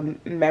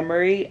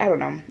memory. I don't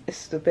know, it's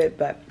stupid,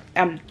 but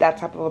I'm that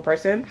type of a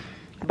person.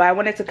 But I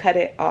wanted to cut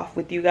it off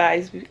with you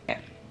guys.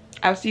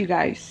 I'll see you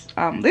guys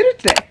later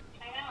today.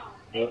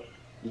 Well,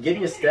 you get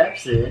your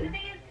steps in.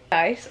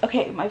 Guys,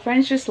 okay, my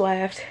friends just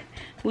left.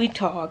 We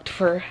talked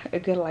for a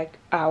good like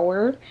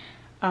hour,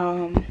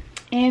 and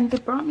they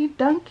brought me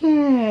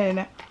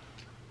Dunkin'.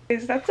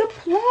 That's a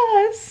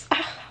plus.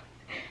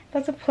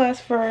 That's a plus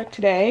for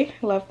today.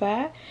 Love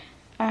that.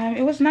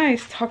 It was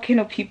nice talking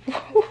to people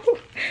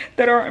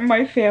that aren't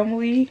my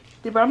family.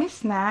 They brought me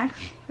snacks.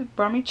 They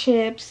brought me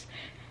chips,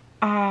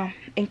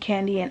 and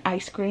candy and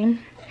ice cream.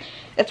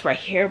 It's right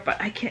here,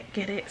 but I can't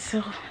get it,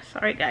 so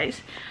sorry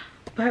guys.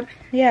 But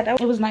yeah,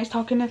 it was nice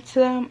talking to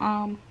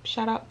them.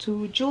 Shout out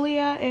to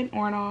Julia and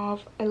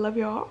Ornov. I love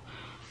y'all.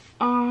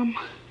 And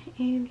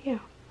yeah.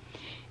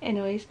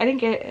 Anyways, I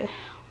didn't get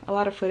a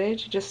lot of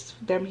footage,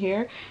 just them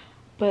here,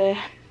 but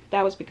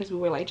that was because we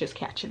were like just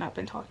catching up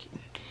and talking.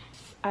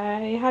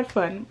 I had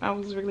fun. I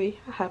was really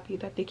happy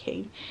that they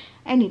came.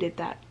 I needed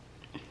that.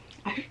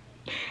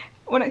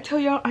 When I tell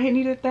y'all I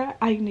needed that,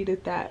 I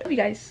needed that. Love you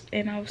guys,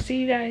 and I'll see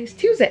you guys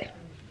Tuesday.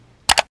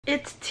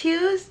 It's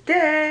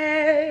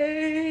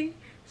Tuesday,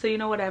 so you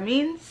know what that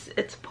means.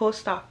 It's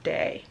post-op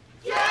day.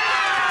 Yeah!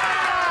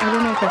 I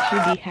don't know if I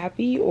should be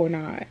happy or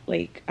not.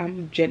 Like,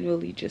 I'm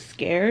genuinely just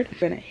scared.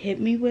 It's gonna hit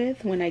me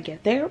with when I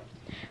get there.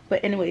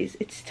 But anyways,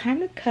 it's time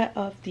to cut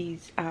off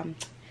these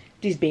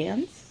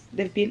bands.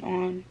 They've been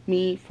on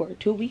me for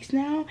 2 weeks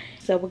now,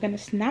 so we're gonna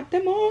snap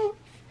them off.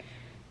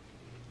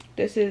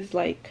 This is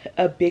like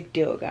a big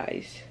deal,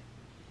 guys.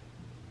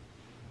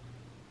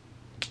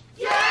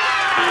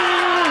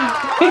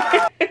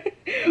 Yeah!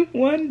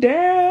 One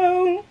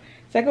down.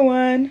 Second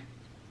one.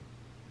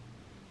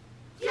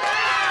 Yeah!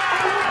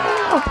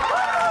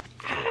 Ah!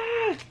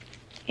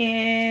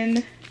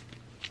 And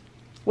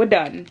we're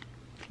done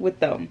with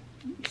them.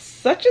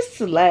 Such a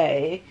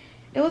sleigh.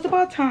 It was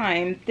about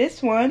time.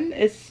 This one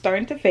is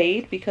starting to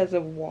fade because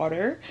of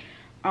water.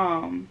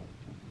 And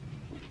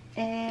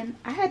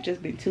I had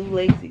just been too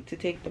lazy to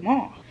take them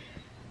off.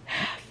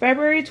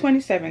 February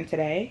 27th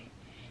today,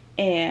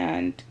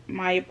 and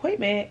my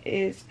appointment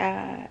is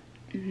at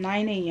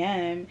 9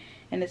 a.m.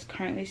 and it's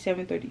currently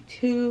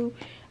 7:32.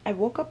 I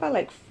woke up at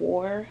like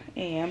 4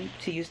 a.m.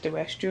 to use the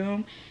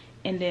restroom,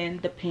 and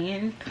then the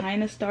pain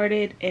kind of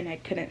started and I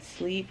couldn't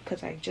sleep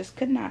because I just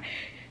could not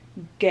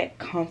get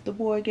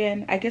comfortable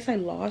again. I guess I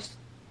lost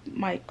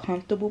my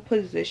comfortable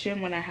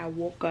position when I had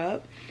woke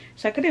up,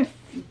 so I couldn't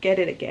get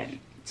it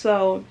again.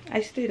 So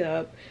I stayed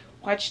up,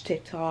 watched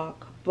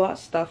TikTok, bought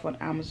stuff on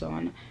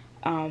Amazon.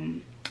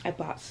 I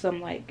bought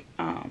some like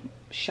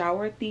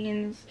shower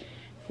things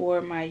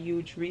for my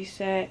huge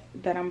reset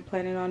that I'm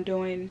planning on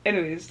doing.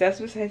 Anyways, that's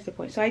besides the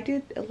point. So I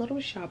did a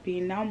little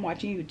shopping. Now I'm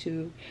watching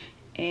YouTube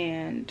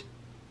and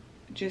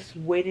just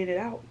waiting it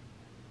out.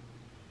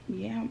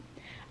 Yeah,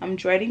 I'm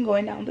dreading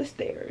going down the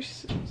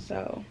stairs,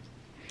 so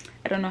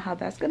I don't know how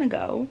that's gonna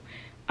go.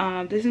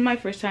 This is my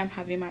first time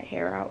having my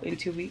hair out in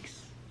 2 weeks.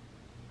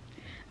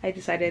 I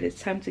decided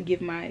it's time to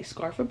give my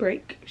scarf a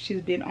break.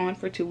 She's been on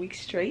for 2 weeks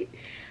straight.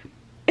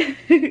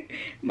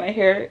 My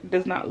hair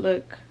does not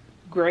look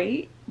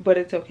great, but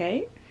it's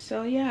okay.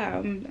 So yeah,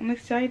 I'm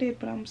excited,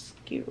 but I'm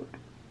scared.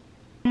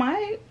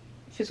 My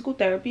physical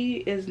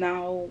therapy is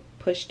now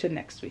pushed to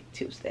next week,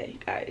 Tuesday,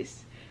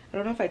 guys. I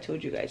don't know if I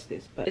told you guys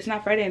this, but it's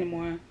not Friday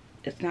anymore.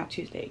 It's now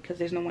Tuesday because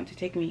there's no one to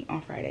take me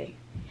on Friday.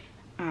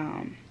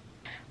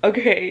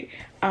 Okay,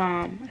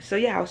 so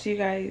yeah, I'll see you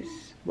guys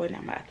when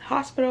I'm at the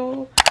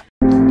hospital.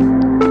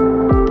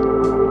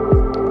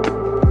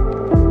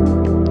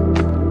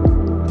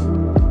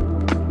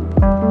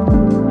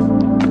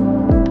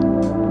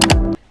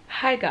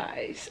 Hi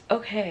guys.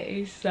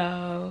 Okay,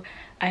 so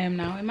I am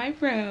now in my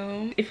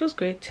room. It feels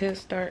great to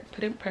start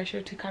putting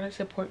pressure to kind of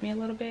support me a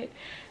little bit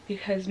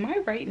because my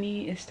right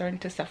knee is starting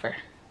to suffer,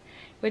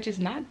 which is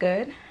not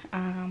good.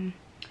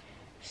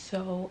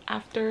 So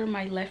after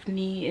my left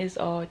knee is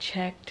all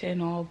checked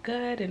and all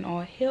good and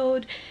all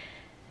healed,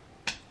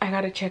 I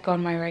gotta check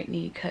on my right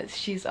knee because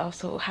she's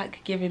also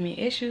giving me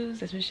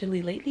issues,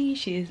 especially lately.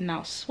 She is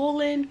now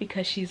swollen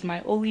because she's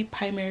my only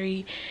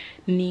primary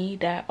knee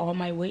that all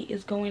my weight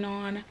is going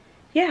on.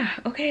 Yeah,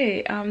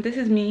 okay, this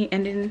is me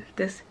ending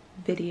this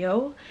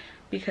video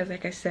because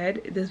like I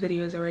said, this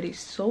video is already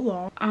so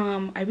long.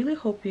 I really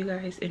hope you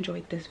guys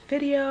enjoyed this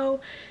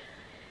video.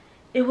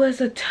 It was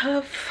a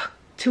tough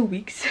 2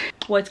 weeks.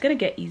 Well, it's gonna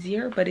get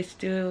easier, but it's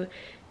still,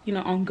 you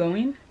know,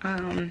 ongoing.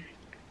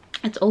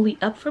 It's only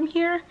up from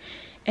here.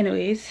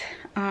 Anyways,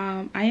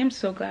 I am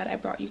so glad I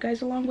brought you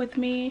guys along with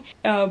me.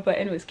 But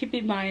anyways, keep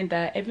in mind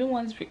that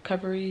everyone's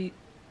recovery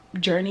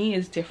journey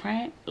is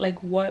different.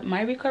 Like what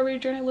my recovery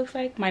journey looks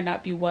like might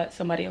not be what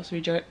somebody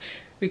else's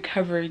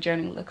recovery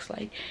journey looks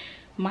like.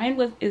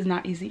 Mine is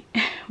not easy,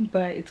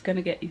 but it's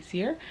gonna get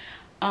easier.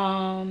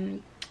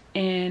 And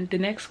the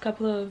next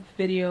couple of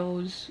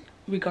videos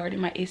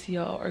regarding my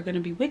ACL are going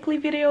to be weekly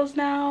videos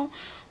now,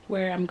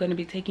 where I'm going to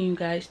be taking you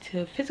guys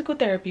to physical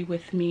therapy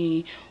with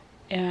me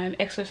and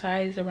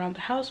exercise around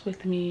the house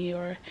with me,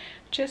 or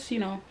just, you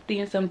know,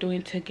 things I'm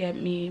doing to get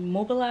me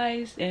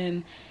mobilized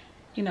and,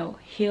 you know,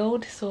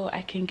 healed so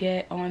I can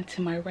get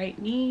onto my right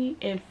knee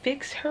and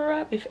fix her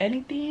up if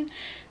anything,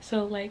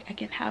 so like I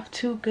can have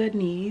 2 good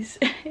knees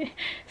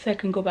so I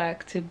can go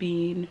back to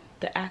being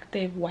the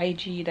active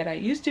YG that I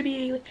used to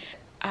be.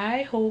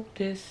 I hope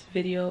this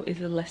video is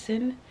a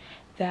lesson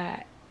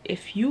that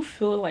if you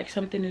feel like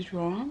something is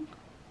wrong,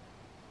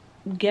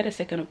 get a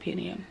second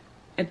opinion.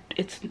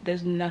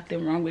 There's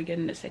nothing wrong with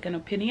getting a second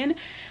opinion.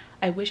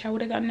 I wish I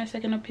would have gotten a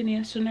second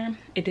opinion sooner.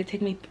 It did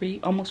take me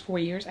almost 4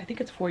 years. I think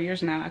it's 4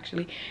 years now,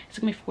 actually. It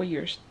took me 4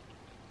 years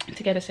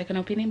to get a second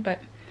opinion, but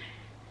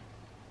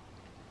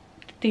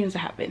things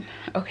happen,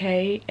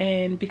 okay?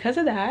 And because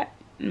of that,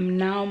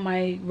 now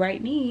my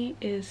right knee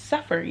is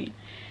suffering,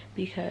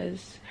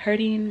 because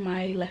hurting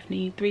my left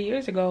knee 3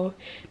 years ago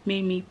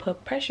made me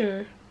put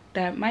pressure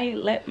that my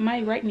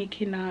right knee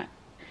cannot,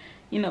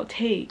 you know,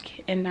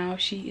 take, and now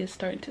she is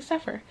starting to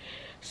suffer.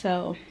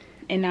 So,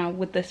 and now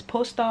with this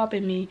post-op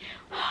and me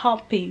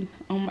hopping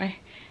on my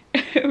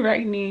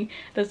right knee,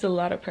 there's a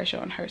lot of pressure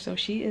on her, so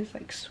she is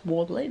like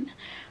swollen.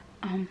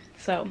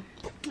 So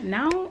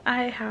now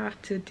I have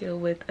to deal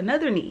with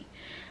another knee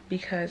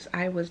because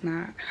I was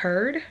not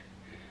heard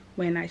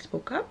when I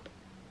spoke up,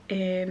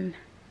 and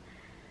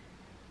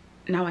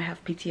now I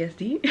have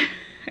PTSD.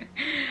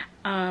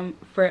 I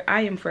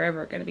am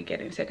forever going to be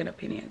getting second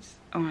opinions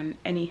on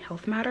any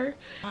health matter.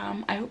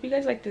 I hope you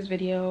guys liked this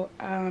video.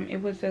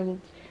 It was a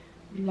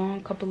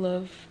long couple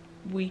of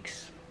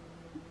weeks,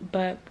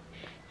 but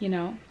you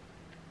know,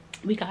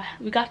 we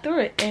got through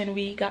it, and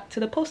we got to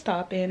the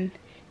post-op and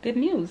good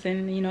news,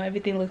 and you know,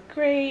 everything looked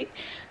great.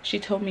 She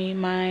told me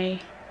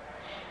my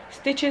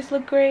stitches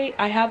look great.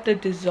 I have the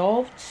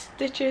dissolved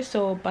stitches,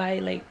 so by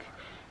like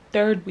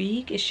 3rd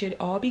week it should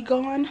all be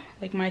gone,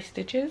 like my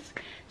stitches.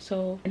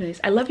 So anyways,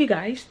 I love you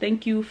guys.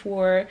 Thank you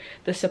for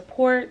the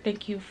support,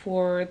 thank you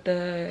for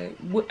the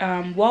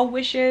well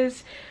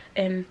wishes,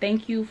 and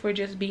thank you for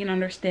just being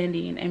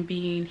understanding and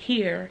being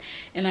here.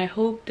 And I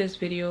hope this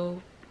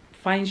video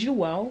finds you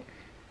well,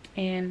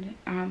 and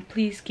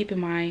please keep in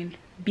mind,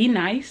 be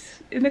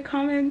nice in the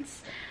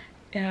comments.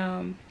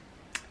 It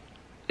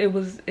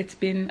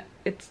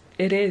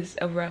is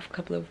a rough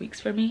couple of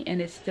weeks for me,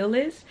 and it still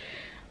is,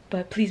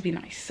 but please be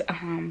nice.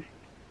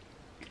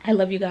 I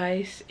love you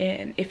guys,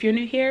 and if you're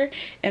new here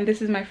and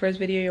this is my first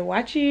video you're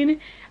watching,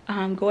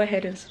 go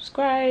ahead and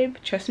subscribe.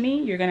 Trust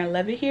me, you're gonna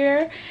love it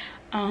here.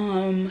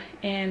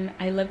 And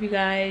I love you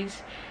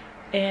guys,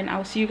 and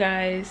I'll see you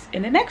guys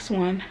in the next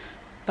one.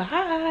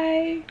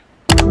 Bye.